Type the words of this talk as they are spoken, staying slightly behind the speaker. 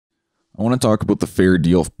I want to talk about the Fair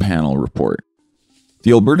Deal Panel report.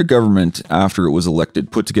 The Alberta government, after it was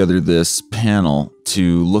elected, put together this panel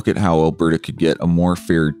to look at how Alberta could get a more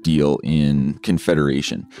fair deal in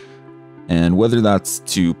Confederation. And whether that's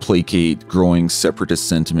to placate growing separatist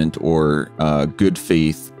sentiment or good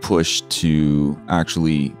faith push to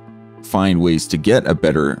actually find ways to get a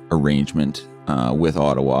better arrangement with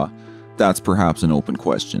Ottawa, that's perhaps an open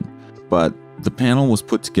question. But the panel was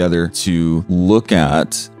put together to look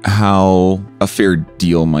at how a fair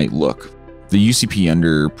deal might look. The UCP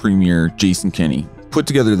under Premier Jason Kenney put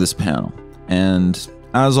together this panel. And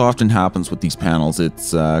as often happens with these panels,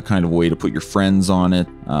 it's kind of a way to put your friends on it.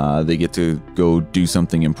 They get to go do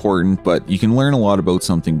something important, but you can learn a lot about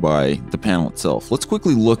something by the panel itself. Let's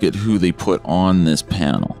quickly look at who they put on this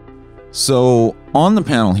panel. So on the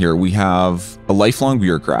panel here, we have a lifelong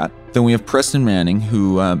bureaucrat. Then we have Preston Manning,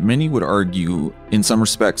 who many would argue in some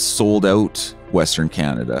respects sold out Western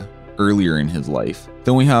Canada earlier in his life.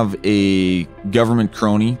 Then we have a government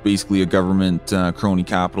crony, basically a government crony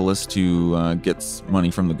capitalist who gets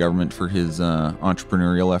money from the government for his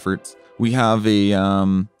entrepreneurial efforts. We have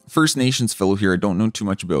a First Nations fellow here. I don't know too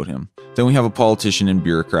much about him. Then we have a politician and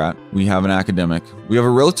bureaucrat. We have an academic. We have a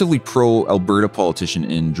relatively pro-Alberta politician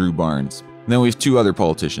in Drew Barnes. And then we have two other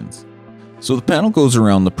politicians. So the panel goes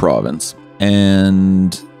around the province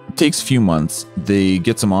and it takes a few months. They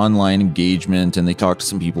get some online engagement and they talk to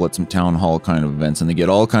some people at some town hall kind of events, and they get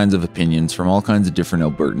all kinds of opinions from all kinds of different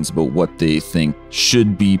Albertans about what they think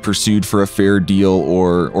should be pursued for a fair deal,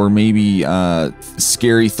 or maybe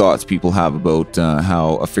scary thoughts people have about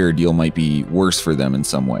how a fair deal might be worse for them in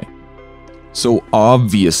some way. So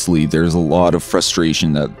obviously there's a lot of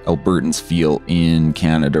frustration that Albertans feel in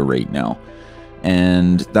Canada right now.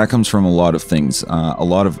 And that comes from a lot of things, a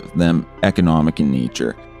lot of them economic in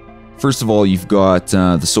nature. First of all, you've got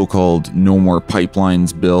the so-called No More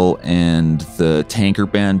Pipelines bill and the tanker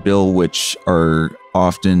ban bill, which are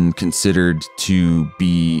often considered to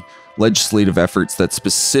be legislative efforts that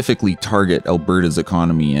specifically target Alberta's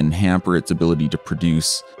economy and hamper its ability to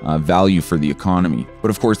produce value for the economy. But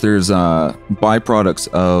of course, there's byproducts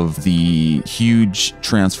of the huge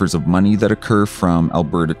transfers of money that occur from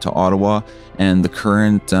Alberta to Ottawa and the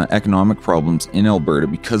current economic problems in Alberta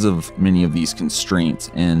because of many of these constraints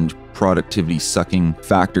and productivity sucking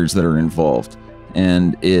factors that are involved.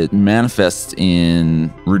 And it manifests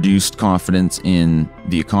in reduced confidence in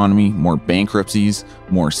the economy, more bankruptcies,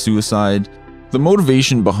 more suicide. The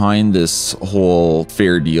motivation behind this whole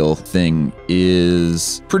fair deal thing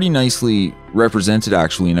is pretty nicely represented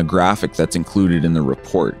actually in a graphic that's included in the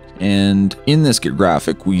report. And in this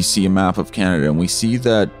graphic, we see a map of Canada, and we see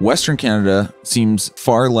that Western Canada seems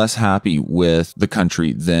far less happy with the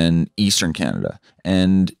country than Eastern Canada.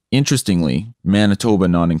 And interestingly, Manitoba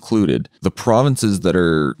not included, the provinces that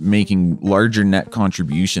are making larger net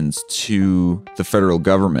contributions to the federal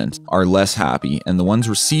government are less happy, and the ones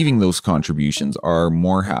receiving those contributions are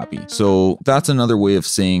more happy. So that's another way of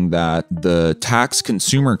saying that the tax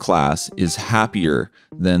consumer class is happier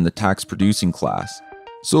than the tax producing class.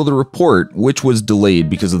 So the report, which was delayed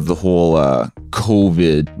because of the whole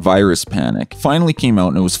COVID virus panic, finally came out,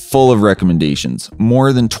 and it was full of recommendations,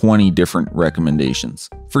 more than 20 different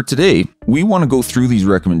recommendations. For today, we want to go through these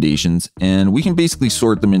recommendations, and we can basically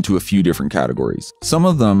sort them into a few different categories. Some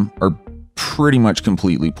of them are pretty much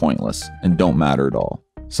completely pointless and don't matter at all.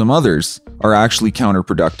 Some others are actually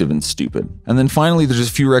counterproductive and stupid. And then finally, there's a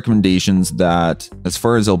few recommendations that, as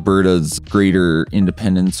far as Alberta's greater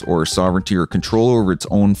independence or sovereignty or control over its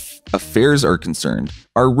own affairs are concerned,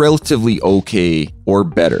 are relatively okay or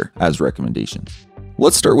better as recommendations.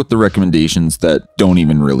 Let's start with the recommendations that don't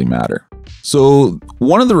even really matter. So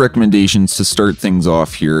one of the recommendations to start things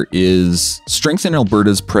off here is strengthen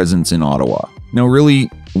Alberta's presence in Ottawa. Now really,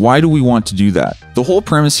 why do we want to do that? The whole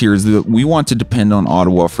premise here is that we want to depend on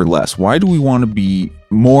Ottawa for less. Why do we want to be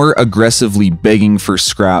more aggressively begging for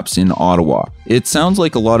scraps in Ottawa? It sounds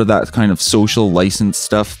like a lot of that kind of social license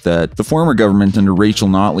stuff that the former government under Rachel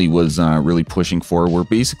Notley was really pushing for, where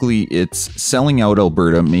basically it's selling out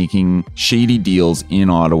Alberta, making shady deals in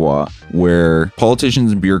Ottawa where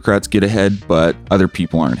politicians and bureaucrats get ahead, but other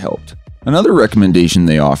people aren't helped. Another recommendation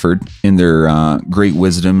they offered in their great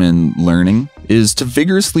wisdom and learning is to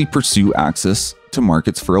vigorously pursue access to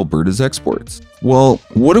markets for Alberta's exports. Well,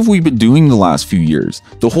 what have we been doing the last few years?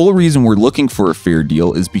 The whole reason we're looking for a fair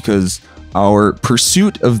deal is because our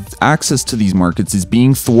pursuit of access to these markets is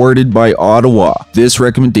being thwarted by Ottawa. This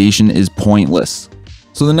recommendation is pointless.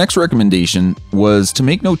 So the next recommendation was to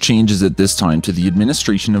make no changes at this time to the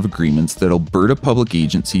administration of agreements that Alberta public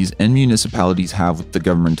agencies and municipalities have with the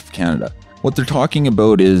Government of Canada. What they're talking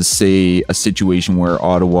about is, say, a situation where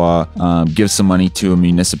Ottawa gives some money to a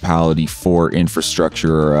municipality for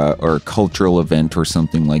infrastructure or a cultural event or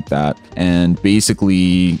something like that. And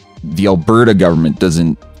basically, the Alberta government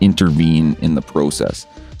doesn't intervene in the process.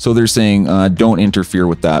 So they're saying, don't interfere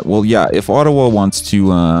with that. Well, yeah, if Ottawa wants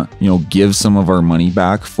to, give some of our money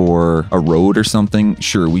back for a road or something,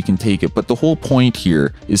 sure, we can take it. But the whole point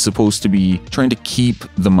here is supposed to be trying to keep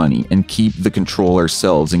the money and keep the control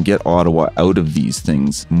ourselves and get Ottawa out of these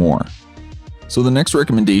things more. So the next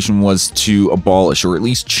recommendation was to abolish or at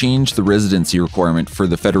least change the residency requirement for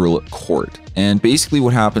the federal court. And basically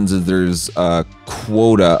what happens is there's a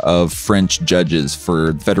quota of French judges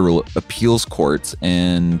for federal appeals courts,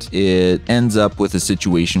 and it ends up with a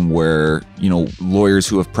situation where, lawyers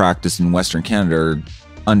who have practiced in Western Canada are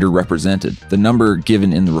underrepresented. The number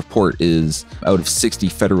given in the report is out of 60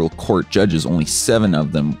 federal court judges, only 7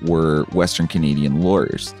 of them were Western Canadian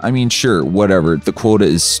lawyers. I mean, sure, whatever, the quota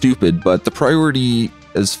is stupid, but the priority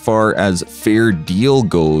as far as fair deal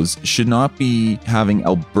goes should not be having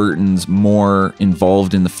Albertans more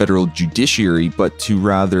involved in the federal judiciary, but to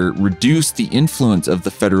rather reduce the influence of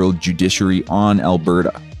the federal judiciary on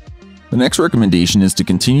Alberta. The next recommendation is to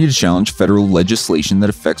continue to challenge federal legislation that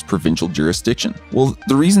affects provincial jurisdiction. Well,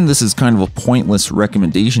 the reason this is kind of a pointless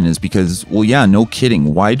recommendation is because, well, yeah, no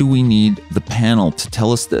kidding. Why do we need the panel to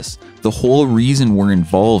tell us this? The whole reason we're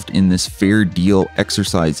involved in this fair deal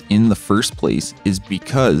exercise in the first place is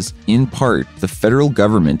because, in part, the federal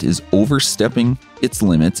government is overstepping its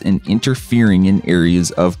limits and interfering in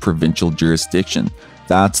areas of provincial jurisdiction.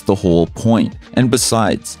 That's the whole point. And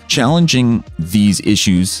besides, challenging these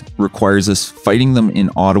issues requires us fighting them in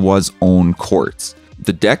Ottawa's own courts.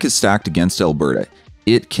 The deck is stacked against Alberta.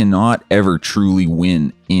 It cannot ever truly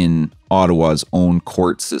win in Ottawa's own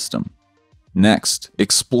court system. Next,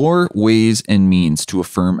 explore ways and means to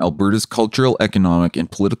affirm Alberta's cultural, economic,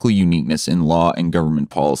 and political uniqueness in law and government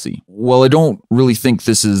policy. Well, I don't really think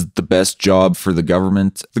this is the best job for the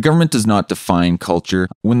government. The government does not define culture.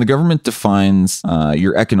 When the government defines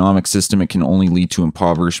your economic system, it can only lead to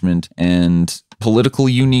impoverishment and political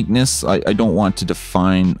uniqueness. I don't want to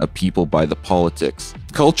define a people by the politics.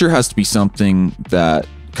 Culture has to be something that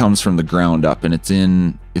comes from the ground up, and it's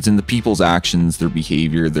in the people's actions, their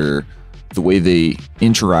behavior, the way they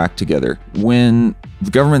interact together. When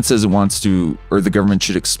the government says it wants to, or the government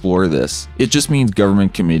should explore this, it just means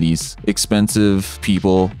government committees, expensive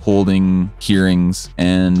people holding hearings,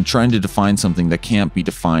 and trying to define something that can't be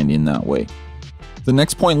defined in that way. The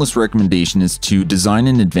next pointless recommendation is to design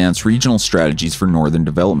and advance regional strategies for northern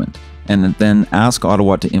development, and then ask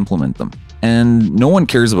Ottawa to implement them. And no one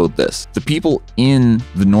cares about this. The people in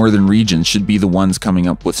the northern region should be the ones coming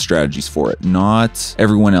up with strategies for it, not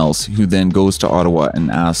everyone else who then goes to Ottawa and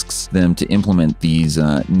asks them to implement these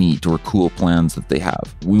neat or cool plans that they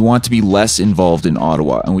have. We want to be less involved in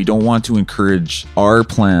Ottawa, and we don't want to encourage our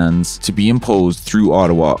plans to be imposed through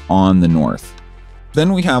Ottawa on the north.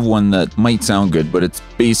 Then we have one that might sound good, but it's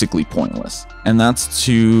basically pointless. And that's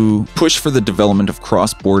to push for the development of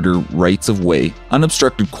cross-border rights-of-way,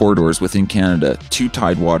 unobstructed corridors within Canada to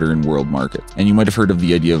tidewater and world markets. And you might have heard of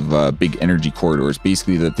the idea of big energy corridors,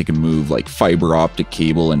 basically that they can move like fiber optic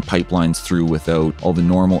cable and pipelines through without all the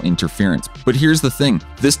normal interference. But here's the thing,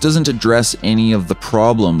 this doesn't address any of the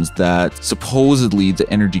problems that supposedly the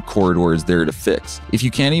energy corridor is there to fix. If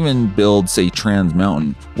you can't even build, say, Trans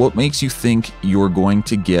Mountain, what makes you think you're going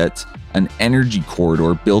to get an energy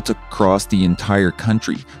corridor built across the entire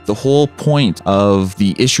country? The whole point of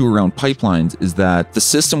the issue around pipelines is that the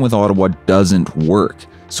system with Ottawa doesn't work.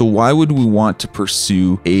 So why would we want to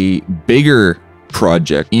pursue a bigger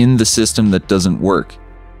project in the system that doesn't work?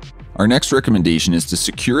 Our next recommendation is to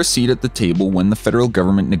secure a seat at the table when the federal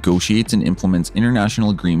government negotiates and implements international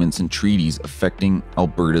agreements and treaties affecting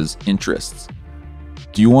Alberta's interests.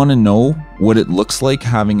 Do you want to know what it looks like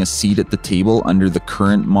having a seat at the table under the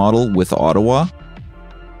current model with Ottawa?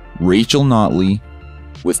 Rachel Notley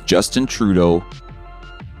with Justin Trudeau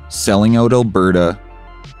selling out Alberta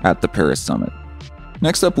at the Paris Summit.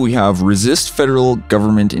 Next up, we have resist federal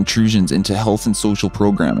government intrusions into health and social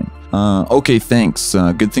programming. Okay, thanks.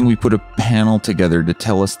 Good thing we put a panel together to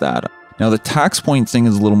tell us that. Now, the tax point thing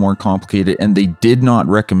is a little more complicated, and they did not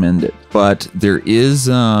recommend it. But there is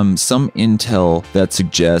some intel that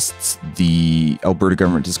suggests the Alberta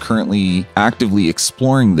government is currently actively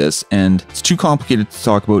exploring this, and it's too complicated to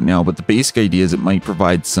talk about now, but the basic idea is it might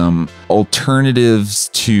provide some alternatives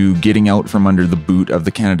to getting out from under the boot of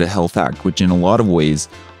the Canada Health Act, which in a lot of ways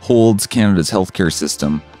holds Canada's healthcare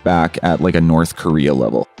system back at like a North Korea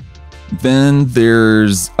level. Then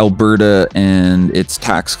there's Alberta and its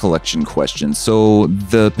tax collection question. So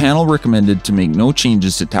the panel recommended to make no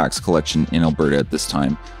changes to tax collection in Alberta at this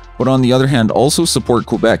time, but on the other hand also support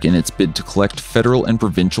Quebec in its bid to collect federal and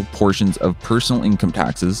provincial portions of personal income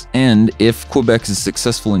taxes, and if Quebec is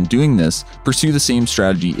successful in doing this, pursue the same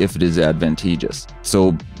strategy if it is advantageous.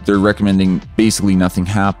 So they're recommending basically nothing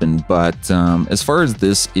happened, but as far as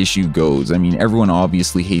this issue goes, I mean, everyone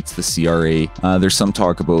obviously hates the CRA. There's some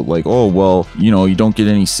talk about like, oh, well, you know, you don't get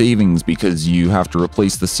any savings because you have to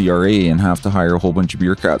replace the CRA and have to hire a whole bunch of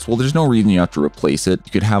bureaucrats. Well, there's no reason you have to replace it.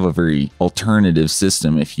 You could have a very alternative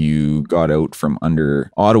system if you got out from under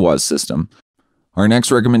Ottawa's system. Our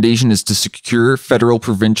next recommendation is to secure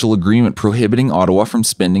federal-provincial agreement prohibiting Ottawa from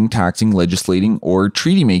spending, taxing, legislating, or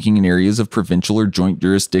treaty making in areas of provincial or joint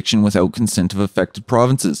jurisdiction without consent of affected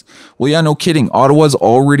provinces. Well, yeah, no kidding. Ottawa's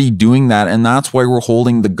already doing that, and that's why we're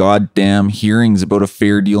holding the goddamn hearings about a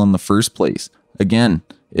fair deal in the first place. Again,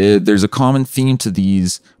 there's a common theme to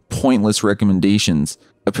these pointless recommendations.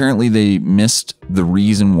 Apparently, they missed the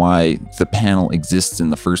reason why the panel exists in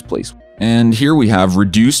the first place. And here we have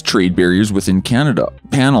reduced trade barriers within Canada.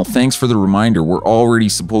 Panel, thanks for the reminder. We're already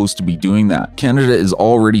supposed to be doing that. Canada is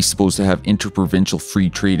already supposed to have interprovincial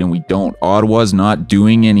free trade and we don't. Ottawa's not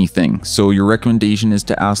doing anything. So your recommendation is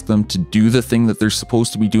to ask them to do the thing that they're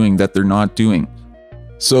supposed to be doing that they're not doing.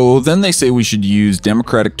 So then they say we should use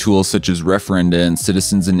democratic tools such as referenda and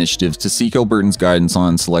citizens' initiatives to seek Albertans' guidance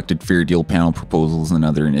on selected fair deal panel proposals and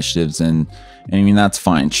other initiatives. And I mean, that's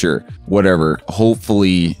fine, sure, whatever.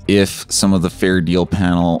 Hopefully, if some of the fair deal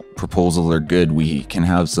panel proposals are good, we can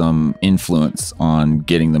have some influence on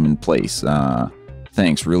getting them in place.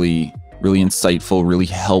 Thanks, really insightful, really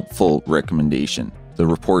helpful recommendation. The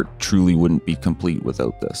report truly wouldn't be complete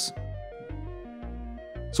without this.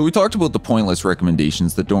 So we talked about the pointless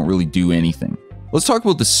recommendations that don't really do anything. Let's talk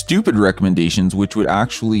about the stupid recommendations, which would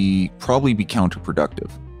actually probably be counterproductive.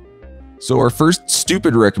 So our first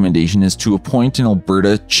stupid recommendation is to appoint an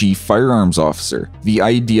Alberta chief firearms officer. The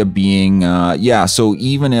idea being, so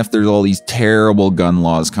even if there's all these terrible gun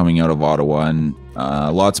laws coming out of Ottawa, and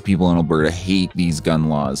lots of people in Alberta hate these gun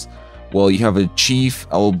laws, well, you have a chief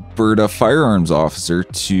Alberta firearms officer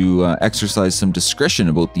to exercise some discretion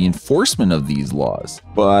about the enforcement of these laws.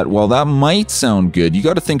 But while that might sound good, you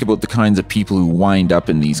got to think about the kinds of people who wind up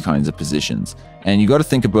in these kinds of positions. And you got to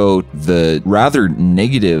think about the rather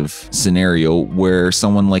negative scenario where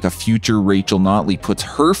someone like a future Rachel Notley puts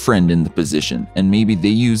her friend in the position, and maybe they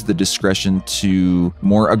use the discretion to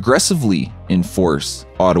more aggressively enforce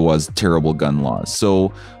Ottawa's terrible gun laws.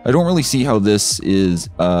 So I don't really see how this is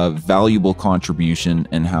a valuable contribution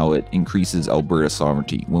and how it increases Alberta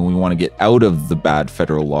sovereignty when we want to get out of the bad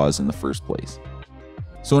federal laws in the first place.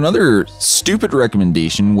 So another stupid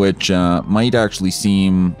recommendation, which might actually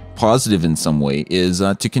seem positive in some way, is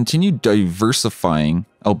to continue diversifying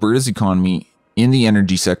Alberta's economy in the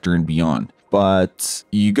energy sector and beyond. But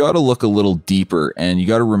you got to look a little deeper, and you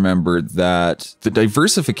got to remember that the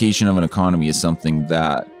diversification of an economy is something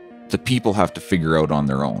that the people have to figure out on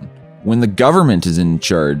their own. When the government is in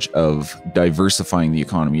charge of diversifying the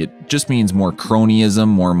economy, it just means more cronyism,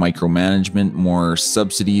 more micromanagement, more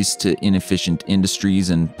subsidies to inefficient industries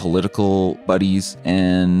and political buddies.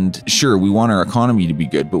 And sure, we want our economy to be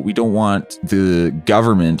good, but we don't want the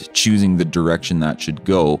government choosing the direction that should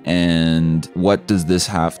go. And what does this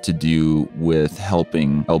have to do with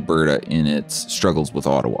helping Alberta in its struggles with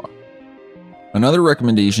Ottawa? Another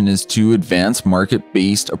recommendation is to advance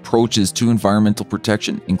market-based approaches to environmental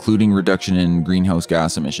protection, including reduction in greenhouse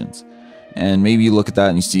gas emissions. And maybe you look at that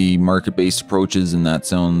and you see market-based approaches and that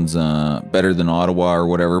sounds better than Ottawa or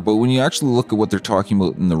whatever. But when you actually look at what they're talking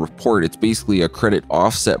about in the report, it's basically a credit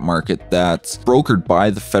offset market that's brokered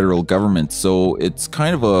by the federal government. So it's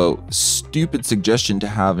kind of a stupid suggestion to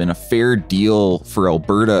have in a fair deal for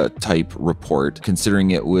Alberta type report,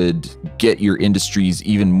 considering it would get your industries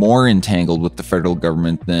even more entangled with the federal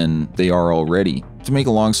government than they are already. To make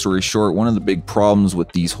a long story short, one of the big problems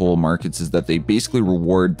with these whole markets is that they basically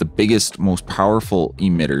reward the biggest, most powerful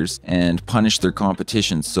emitters and punish their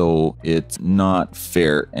competition, so it's not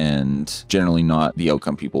fair and generally not the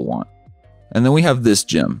outcome people want. And then we have this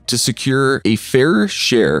gem: to secure a fair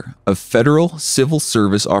share of federal civil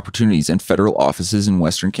service opportunities and federal offices in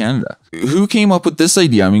Western Canada. Who came up with this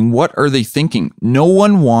idea? I mean, what are they thinking? No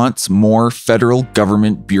one wants more federal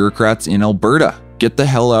government bureaucrats in Alberta. Get the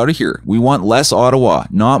hell out of here. We want less Ottawa,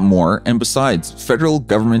 not more. And besides, federal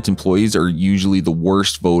government employees are usually the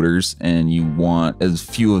worst voters, and you want as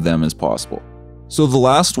few of them as possible. So the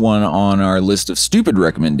last one on our list of stupid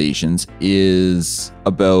recommendations is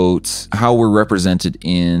about how we're represented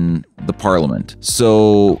in the parliament.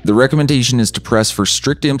 So the recommendation is to press for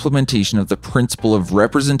strict implementation of the principle of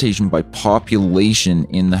representation by population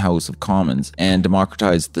in the House of Commons and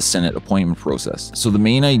democratize the Senate appointment process. So the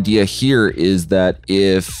main idea here is that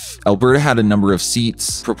if Alberta had a number of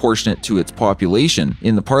seats proportionate to its population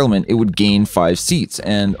in the parliament, it would gain 5 seats.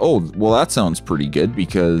 And oh, well, that sounds pretty good,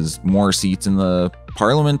 because more seats in the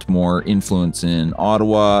parliament, more influence in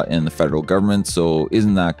Ottawa and the federal government. So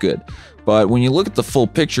isn't that good? But when you look at the full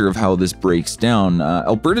picture of how this breaks down,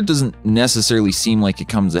 Alberta doesn't necessarily seem like it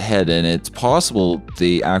comes ahead, and it's possible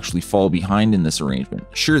they actually fall behind in this arrangement.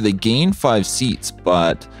 Sure, they gain 5 seats,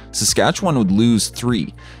 but Saskatchewan would lose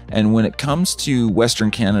 3. And when it comes to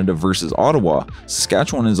Western Canada versus Ottawa,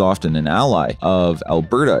 Saskatchewan is often an ally of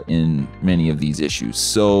Alberta in many of these issues.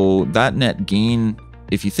 So that net gain,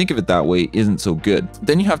 if you think of it that way, isn't so good.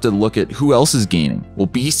 Then you have to look at who else is gaining. Well,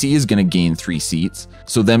 BC is going to gain 3 seats,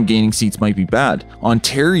 so them gaining seats might be bad.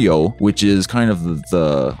 Ontario, which is kind of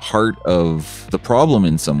the heart of the problem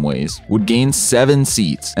in some ways, would gain 7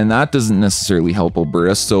 seats, and that doesn't necessarily help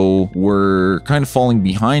Alberta, so we're kind of falling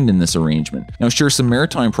behind in this arrangement. Now, sure, some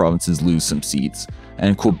maritime provinces lose some seats,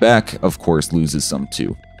 and Quebec, of course, loses some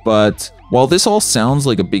too. But while this all sounds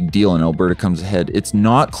like a big deal and Alberta comes ahead, it's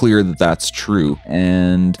not clear that that's true,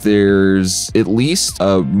 and there's at least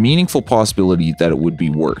a meaningful possibility that it would be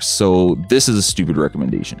worse. So this is a stupid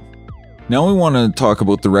recommendation. Now we want to talk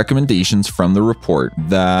about the recommendations from the report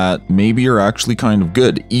that maybe are actually kind of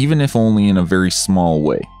good, even if only in a very small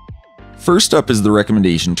way. First up is the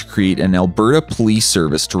recommendation to create an Alberta Police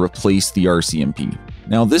Service to replace the RCMP.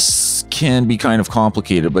 Now, this can be kind of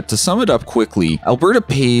complicated, but to sum it up quickly, Alberta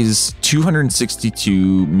pays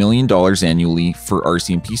 $262 million annually for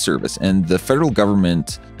RCMP service, and the federal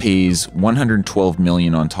government pays $112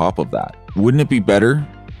 million on top of that. Wouldn't it be better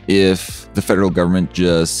if the federal government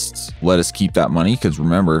just let us keep that money? Because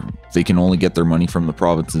remember, they can only get their money from the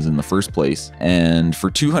provinces in the first place. And for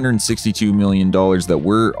 $262 million that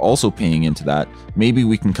we're also paying into that, maybe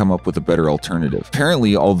we can come up with a better alternative.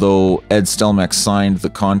 Apparently, although Ed Stelmach signed the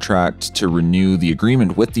contract to renew the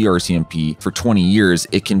agreement with the RCMP for 20 years,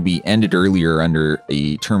 it can be ended earlier under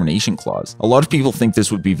a termination clause. A lot of people think this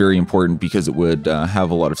would be very important because it would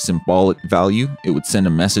have a lot of symbolic value. It would send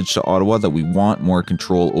a message to Ottawa that we want more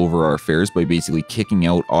control over our affairs by basically kicking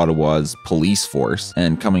out Ottawa's police force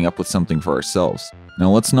and coming up with something for ourselves.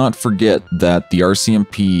 Now, let's not forget that the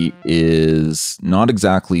RCMP is not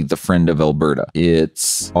exactly the friend of Alberta.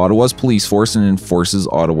 It's Ottawa's police force and enforces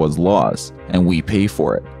Ottawa's laws, and we pay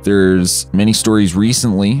for it. There's many stories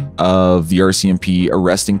recently of the RCMP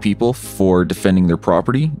arresting people for defending their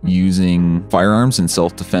property using firearms in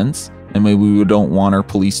self-defense. And maybe we don't want our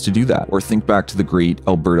police to do that. Or think back to the great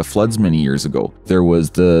Alberta floods many years ago. There was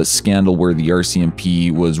the scandal where the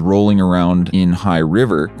RCMP was rolling around in High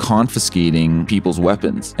River confiscating people's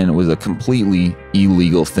weapons, and it was a completely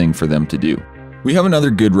illegal thing for them to do. We have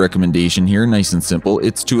another good recommendation here, nice and simple.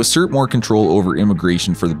 It's to assert more control over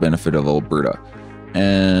immigration for the benefit of Alberta.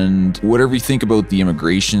 And whatever you think about the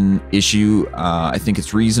immigration issue, I think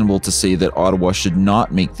it's reasonable to say that Ottawa should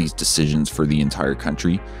not make these decisions for the entire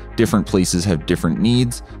country. Different places have different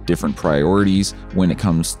needs, different priorities when it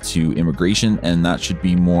comes to immigration, and that should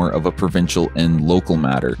be more of a provincial and local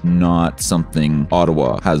matter, not something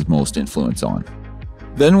Ottawa has most influence on.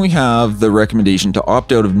 Then we have the recommendation to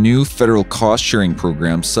opt out of new federal cost-sharing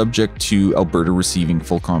programs subject to Alberta receiving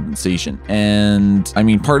full compensation. And I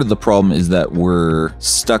mean, part of the problem is that we're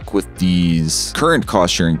stuck with these current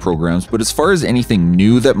cost-sharing programs, but as far as anything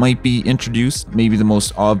new that might be introduced, maybe the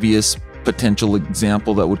most obvious potential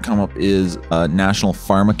example that would come up is a national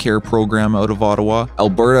pharmacare program out of Ottawa.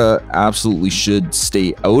 Alberta absolutely should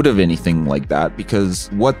stay out of anything like that, because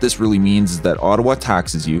what this really means is that Ottawa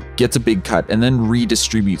taxes you, gets a big cut, and then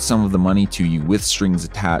redistributes some of the money to you with strings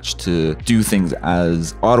attached to do things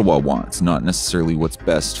as Ottawa wants, not necessarily what's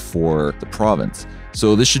best for the province.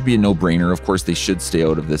 So this should be a no-brainer. Of course, they should stay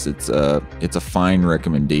out of this. It's a fine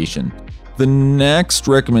recommendation. The next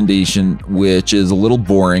recommendation, which is a little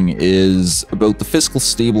boring, is about the fiscal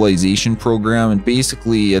stabilization program. And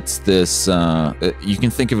basically it's this, you can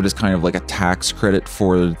think of it as kind of like a tax credit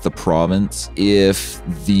for the province. If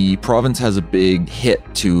the province has a big hit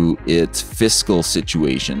to its fiscal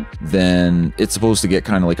situation, then it's supposed to get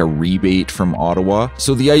kind of like a rebate from Ottawa.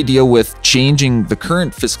 So the idea with changing the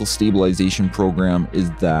current fiscal stabilization program is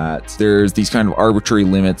that there's these kind of arbitrary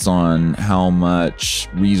limits on how much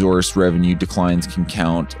resource revenue declines can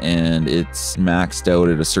count, and it's maxed out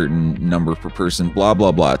at a certain number per person, blah blah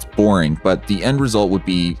blah. It's boring, but the end result would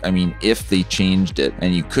be, I mean, if they changed it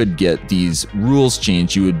and you could get these rules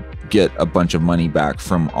changed, you would get a bunch of money back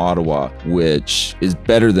from Ottawa, which is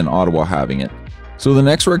better than Ottawa having it. So the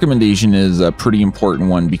next recommendation is a pretty important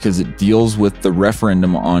one because it deals with the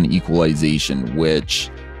referendum on equalization, which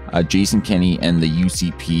Jason Kenney and the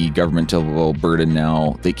UCP government of Alberta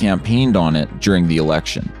now, they campaigned on it during the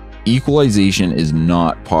election. Equalization is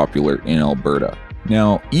not popular in Alberta.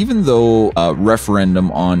 Now, even though a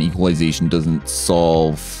referendum on equalization doesn't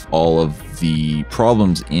solve all of the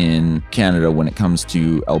problems in Canada when it comes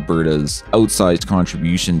to Alberta's outsized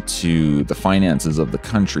contribution to the finances of the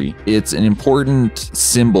country, it's an important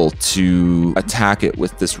symbol to attack it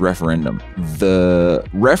with this referendum. The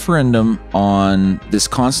referendum on this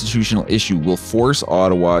constitutional issue will force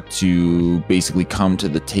Ottawa to basically come to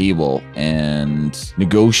the table and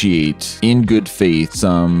negotiate in good faith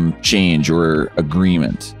some change or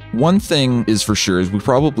agreement. One thing is for sure is we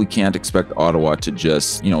probably can't expect Ottawa to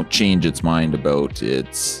just, change its mind about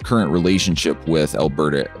its current relationship with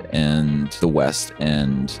Alberta and the West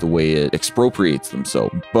and the way it expropriates them so.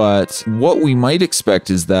 But what we might expect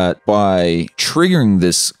is that by triggering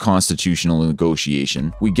this constitutional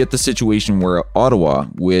negotiation, we get the situation where Ottawa,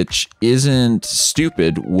 which isn't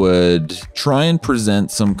stupid, would try and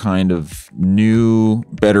present some kind of new,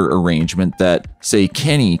 better arrangement that, say,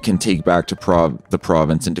 Kenney can take back to the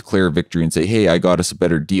province and declare victory and say, hey, I got us a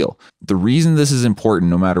better deal. The reason this is important,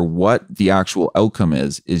 no matter what the actual outcome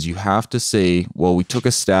is you have to say, well, we took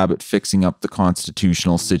a stab at fixing up the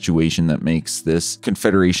constitutional situation that makes this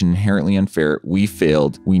confederation inherently unfair. We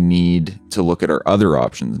failed. We need to look at our other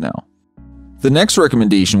options now. The next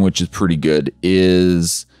recommendation, which is pretty good,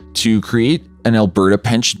 is to create an Alberta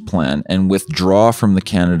pension plan and withdraw from the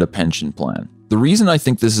Canada pension plan. The reason I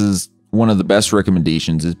think this is one of the best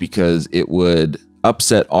recommendations is because it would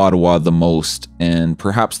upset Ottawa the most and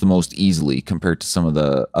perhaps the most easily compared to some of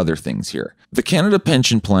the other things here. The Canada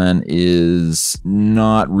pension plan is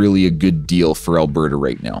not really a good deal for Alberta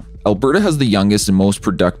right now. Alberta has the youngest and most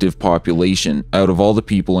productive population out of all the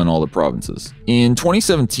people in all the provinces. In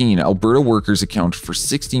 2017, Alberta workers accounted for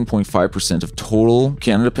 16.5% of total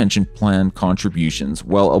Canada pension plan contributions,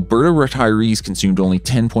 while Alberta retirees consumed only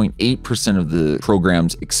 10.8% of the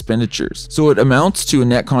program's expenditures. So it amounts to a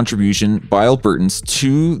net contribution by Albertans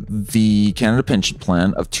to the Canada pension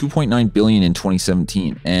plan of $2.9 billion in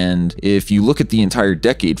 2017. And if you look at the entire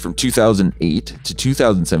decade from 2008 to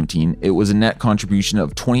 2017, it was a net contribution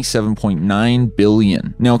of $27.9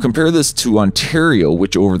 billion. Now compare this to Ontario,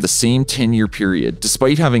 which over the same 10-year period,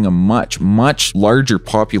 despite having a much larger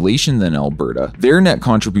population than Alberta, their net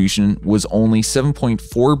contribution was only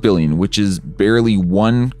 $7.4 billion, which is barely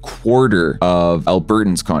 1/4 of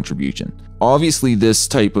Albertans' contribution. Obviously, this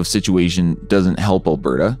type of situation doesn't help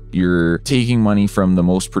Alberta. You're taking money from the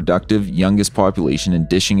most productive, youngest population and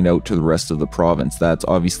dishing it out to the rest of the province. That's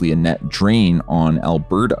obviously a net drain on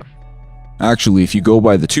Alberta. Actually, if you go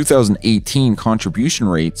by the 2018 contribution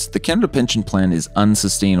rates, the Canada Pension Plan is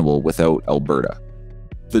unsustainable without Alberta.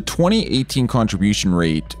 The 2018 contribution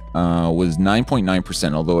rate was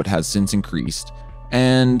 9.9%, although it has since increased.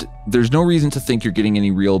 And there's no reason to think you're getting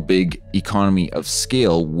any real big economy of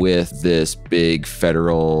scale with this big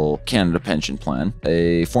federal Canada pension plan.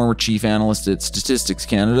 A former chief analyst at Statistics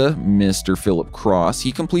Canada, Mr. Philip Cross,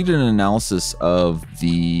 he completed an analysis of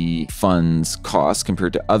the fund's costs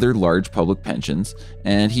compared to other large public pensions,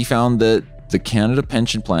 and he found that the Canada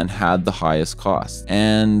pension plan had the highest costs.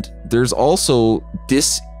 And there's also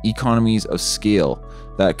diseconomies of scale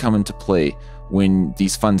that come into play when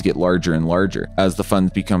these funds get larger and larger. As the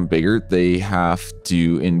funds become bigger, they have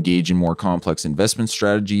to engage in more complex investment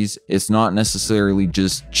strategies. It's not necessarily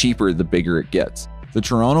just cheaper the bigger it gets. The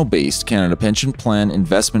Toronto-based Canada Pension Plan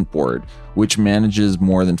Investment Board, which manages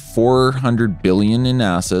more than $400 billion in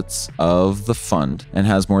assets of the fund and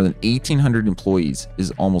has more than 1,800 employees,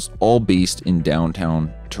 is almost all based in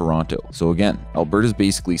downtown Toronto. So again, Alberta is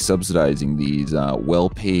basically subsidizing these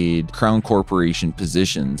well-paid Crown Corporation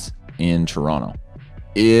positions in Toronto.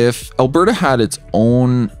 If Alberta had its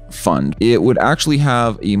own fund, it would actually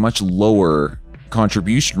have a much lower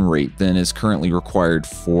contribution rate than is currently required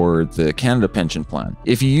for the Canada Pension Plan.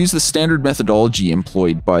 If you use the standard methodology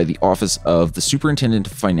employed by the Office of the Superintendent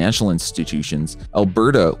of Financial Institutions,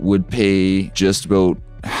 Alberta would pay just about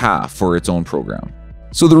half for its own program.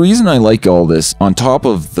 So the reason I like all this, on top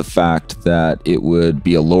of the fact that it would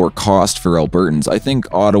be a lower cost for Albertans, I think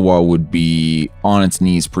Ottawa would be on its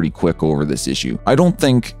knees pretty quick over this issue. I don't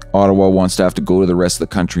think Ottawa wants to have to go to the rest of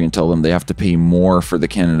the country and tell them they have to pay more for the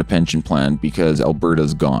Canada Pension Plan because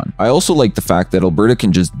Alberta's gone. I also like the fact that Alberta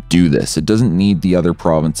can just do this. It doesn't need the other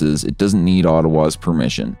provinces. It doesn't need Ottawa's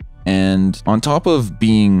permission. And on top of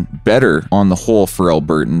being better on the whole for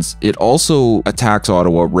Albertans, it also attacks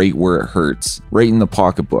Ottawa right where it hurts, right in the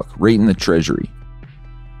pocketbook, right in the treasury.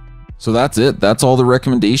 So that's it. That's all the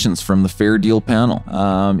recommendations from the Fair Deal panel.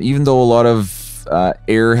 Even though a lot of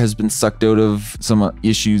air has been sucked out of some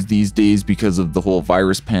issues these days because of the whole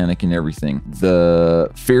virus panic and everything, the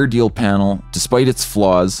Fair Deal panel, despite its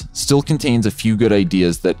flaws, still contains a few good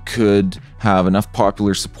ideas that could have enough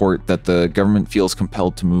popular support that the government feels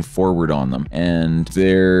compelled to move forward on them. And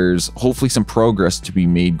there's hopefully some progress to be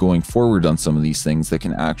made going forward on some of these things that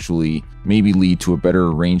can actually maybe lead to a better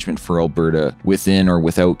arrangement for Alberta within or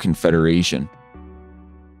without Confederation.